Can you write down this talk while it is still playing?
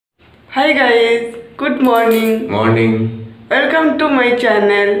Hi guys, good morning. Morning. Welcome to my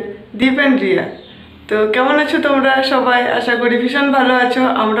channel Deep and Riya. তো কেমন আছো তোমরা সবাই? আশা করি ভীষণ ভালো আছো,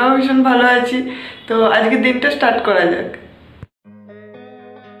 আমরাও ভীষণ ভালো আছি। তো আজকে দিনটা স্টার্ট করা যাক।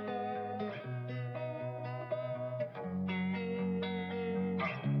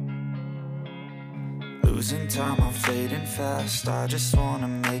 Losing time, I'm fading fast. I just wanna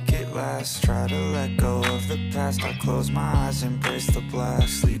make it last. Try to let go of the past. I close my eyes, embrace the black.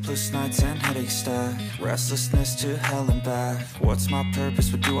 Sleepless nights and headaches stack. Restlessness to hell and back. What's my purpose?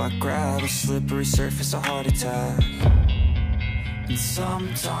 What do I grab? A slippery surface, a heart attack. And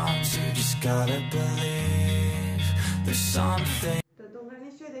sometimes you just gotta believe there's something. তো তোমরা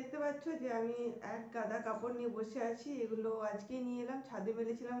নিশ্চয়ই দেখতে পাচ্ছ যে আমি এক গাদা কাপড় নিয়ে বসে আছি। এগুলো আজকেই নিয়ে এলাম, ছাদে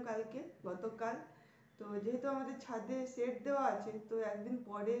মেলেছিলাম গতকাল। তো যেহেতু আমাদের ছাদে সেট দেওয়া আছে, তো একদিন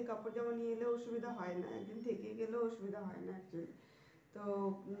পরে কাপড় জামা নিয়ে এলে অসুবিধা হয় না, একদিন থেকে গেলেও অসুবিধা হয় না অ্যাকচুয়ালি। তো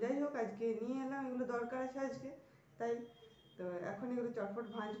যাই হোক, আজকে নিয়ে এলাম, এগুলো দরকার আছে আজকে, তাই। তো এখন এগুলো চটপট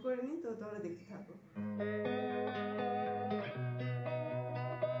ভাঁজ করে নিই, তো তোমরা দেখতে থাকো।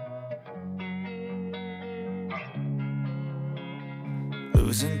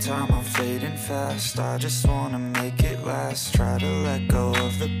 Losing time, I'm fading fast. I just wanna make it last. Try to let go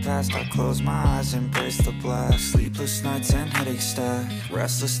of the past. I close my eyes, embrace the black. Sleepless nights and headaches stack.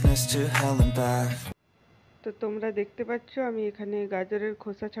 Restlessness to hell and back. তো তোমরা দেখতে পাচ্ছ আমি এখানে গাজরের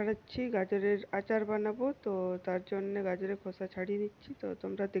খোসা ছাড়াচ্ছি, গাজরের আচার বানাবো। তো তার জন্য গাজরের খোসা ছাড়িয়ে নিচ্ছি, তো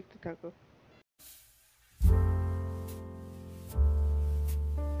তোমরা দেখতে থাকো।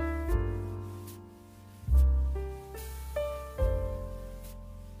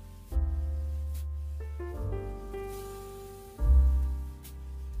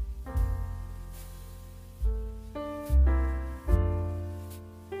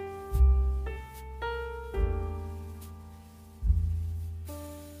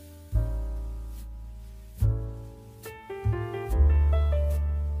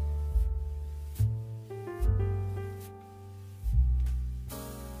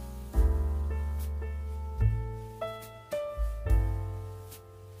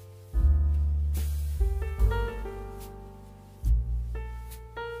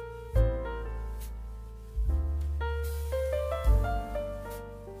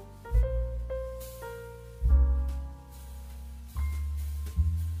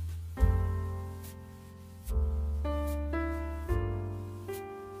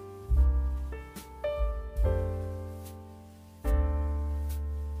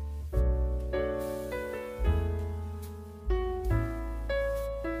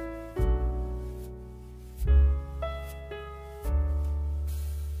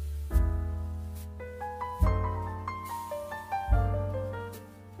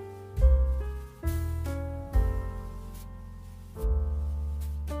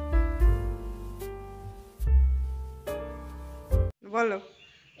 বলো।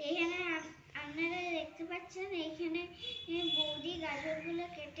 এখানে আপনারা দেখতে পাচ্ছেন, এখানে বৌদি গাজরগুলো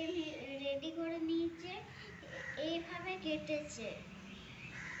কেটে রেডি করে নিয়েছে। এইভাবে কেটেছে,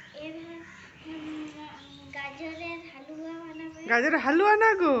 এভাবে গাজরের হালুয়া বানাবে। গাজরের হালুয়া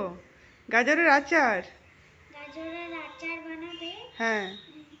না গো, গাজরের আচার। গাজরের আচার বানাবে, হ্যাঁ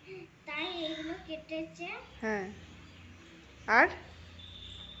তাই এগুলো কেটেছে। হ্যাঁ, আর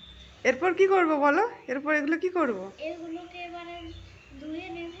এরপর কি করব বলো? এরপর এগুলো কি করব? এগুলোকে এবারে ধুয়ে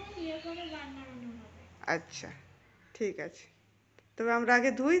নেব, দিয়ে করে বানানো হবে। আচ্ছা ঠিক আছে, তবে আমরা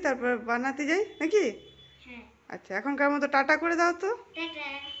আগে ধুই তারপর বানাতে যাই নাকি? হ্যাঁ। আচ্ছা, এখনকার মতো টাটা করে দাও তো। টাটা।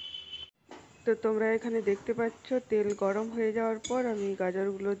 তো তোমরা এখানে দেখতে পাচ্ছ তেল গরম হয়ে যাওয়ার পর আমি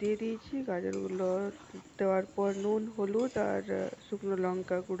গাজরগুলো দিয়ে দিয়েছি। গাজরগুলো দেওয়ার পর নুন, হলুদ আর শুকনো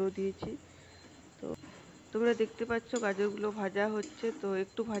লঙ্কা গুঁড়ো দিয়েছি। তো তোমরা দেখতে পাচ্ছ গাজরগুলো ভাজা হচ্ছে। তো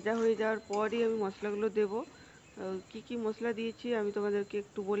একটু ভাজা হয়ে যাওয়ার পরই আমি মশলাগুলো দেব। কি কি মশলা দিয়েছি আমি তোমাদেরকে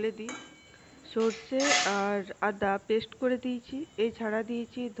একটু বলে দিই। সর্ষে আর আদা পেস্ট করে দিয়েছি, এছাড়া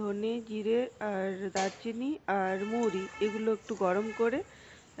দিয়েছি ধনে, জিরে আর দারচিনি আর মৌরি। এগুলো একটু গরম করে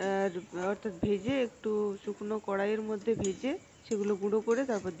অর্থাৎ ভেজে, একটু শুকনো কড়াইয়ের মধ্যে ভেজে সেগুলো গুঁড়ো করে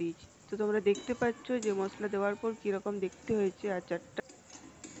তারপর দিয়েছি। তো তোমরা দেখতে পাচ্ছ যে মশলা দেওয়ার পর কীরকম দেখতে হয়েছে আচারটা।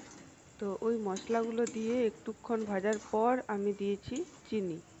 তো ওই মশলাগুলো দিয়ে একটুক্ষণ ভাজার পর আমি দিয়েছি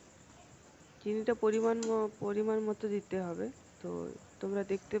চিনি। চিনিটা পরিমাণ মতো দিতে হবে। তো তোমরা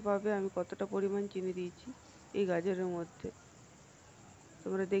দেখতে পাবে আমি কতটা পরিমাণ চিনি দিয়েছি এই গাজরের মধ্যে।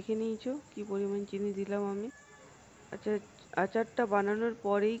 তোমরা দেখে নিয়েছো কি পরিমাণ চিনি দিলাম আমি। আচ্ছা, আচারটা বানানোর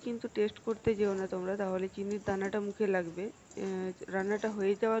পরেই কিন্তু টেস্ট করতে যেও না তোমরা, তাহলে চিনির দানাটা মুখে লাগবে। রান্নাটা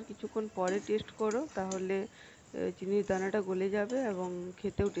হয়ে যাওয়ার কিছুক্ষণ পরে টেস্ট করো, তাহলে চিনির দানাটা গলে যাবে এবং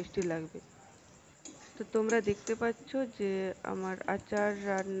খেতেও টেস্টি লাগবে। তো তো তোমরা দেখতে পাচ্ছ যে আমার আচার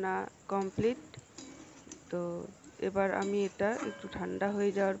রান্না কমপ্লিট। তো এবার আমি এটা একটু ঠান্ডা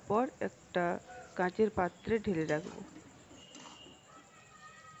হয়ে যাওয়ার পর একটা কাঁচের পাত্রে ঢেলে রাখবো।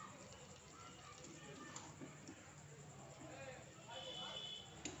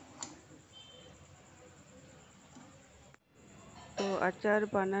 তো আচার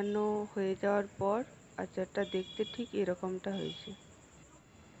বানানো হয়ে যাওয়ার পর আচারটা দেখতে ঠিক এরকমটা হয়েছে।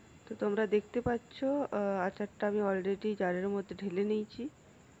 তো তোমরা দেখতে পাচ্ছ আচারটা আমি অলরেডি জারের মধ্যে ঢেলে নিয়েছি।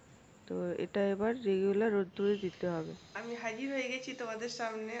 তো এটা এবার রেগুলার রোদ্দুরে দিতে হবে। আমি হাজির হয়ে গেছি তোমাদের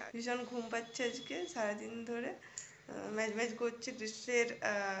সামনে। ভীষণ ঘুম পাচ্ছে আজকে, সারাদিন ধরে ম্যাচ ম্যাচ করছে।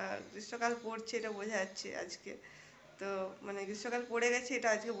 গ্রীষ্মকাল পড়ছে, এটা বোঝা যাচ্ছে আজকে। তো মানে গ্রীষ্মকাল পড়ে গেছে এটা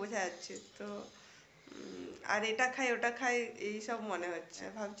আজকে বোঝা যাচ্ছে। তো আর এটা খাই ওটা খাই এই সব মনে হচ্ছে।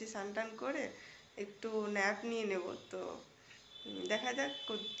 ভাবছি স্নান টান করে একটু ন্যাপ নিয়ে নেব। তো দেখা যাক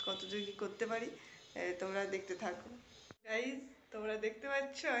কতদূর কি করতে পারি। তোমরা দেখতে থাকো। গাইজ, তোমরা দেখতে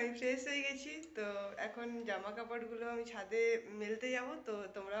পাচ্ছ আমি ফ্রেশ হয়ে গেছি। তো এখন জামা কাপড়গুলো আমি ছাদে মেলতে যাব। তো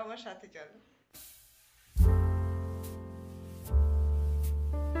তোমরা আমার সাথে চলো।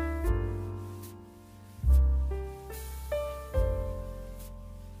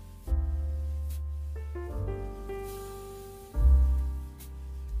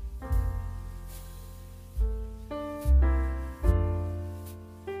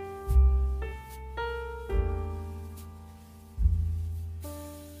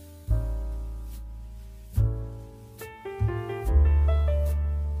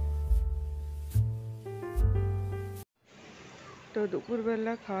 তো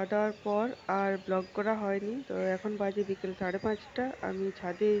দুপুরবেলা খাওয়া দাওয়ার পর আর ব্লগ করা হয়নি। তো এখন বাজে বিকেল 5:30। আমি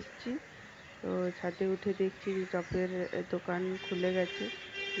ছাদে এসেছি। তো ছাদে উঠে দেখছি যে চপের দোকান খুলে গেছে,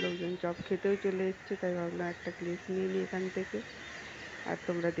 লোকজন চপ খেতেও চলে এসছে। তাই ভাবলাম একটা ক্লিপ নিয়ে নিই এখান থেকে, আর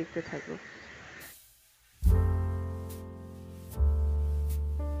তোমরা দেখতে থাকো।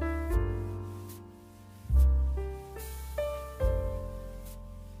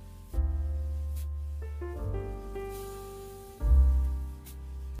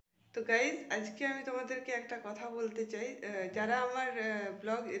 তো গাইজ, আজকে আমি তোমাদেরকে একটা কথা বলতে চাই। যারা আমার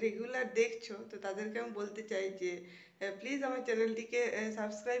ব্লগ রেগুলার দেখছো, তো তাদেরকে আমি বলতে চাই যে প্লিজ আমার চ্যানেলটিকে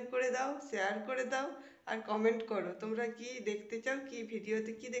সাবস্ক্রাইব করে দাও, শেয়ার করে দাও, আর কমেন্ট করো তোমরা কি দেখতে চাও, কি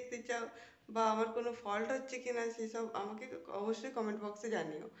ভিডিওতে কি দেখতে চাও, বা আমার কোনো ফল্ট হচ্ছে কিনা সেসব আমাকে অবশ্যই কমেন্ট বক্সে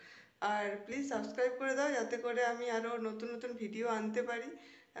জানিও। আর প্লিজ সাবস্ক্রাইব করে দাও যাতে করে আমি আরও নতুন নতুন ভিডিও আনতে পারি।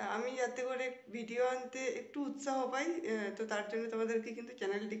 আমি যাতে করে ভিডিও আনতে একটু উৎসাহ পাই। তো তার জন্য তোমাদেরকে কিন্তু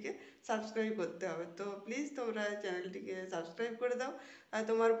চ্যানেলটিকে সাবস্ক্রাইব করতে হবে। তো প্লিজ তোমরা চ্যানেলটিকে সাবস্ক্রাইব করে দাও, আর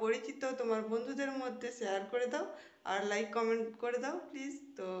তোমার পরিচিত তোমার বন্ধুদের মধ্যে শেয়ার করে দাও, আর লাইক কমেন্ট করে দাও প্লিজ।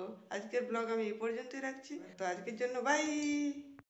 তো আজকের ব্লগ আমি এই পর্যন্তই রাখছি। তো আজকের জন্য বাই।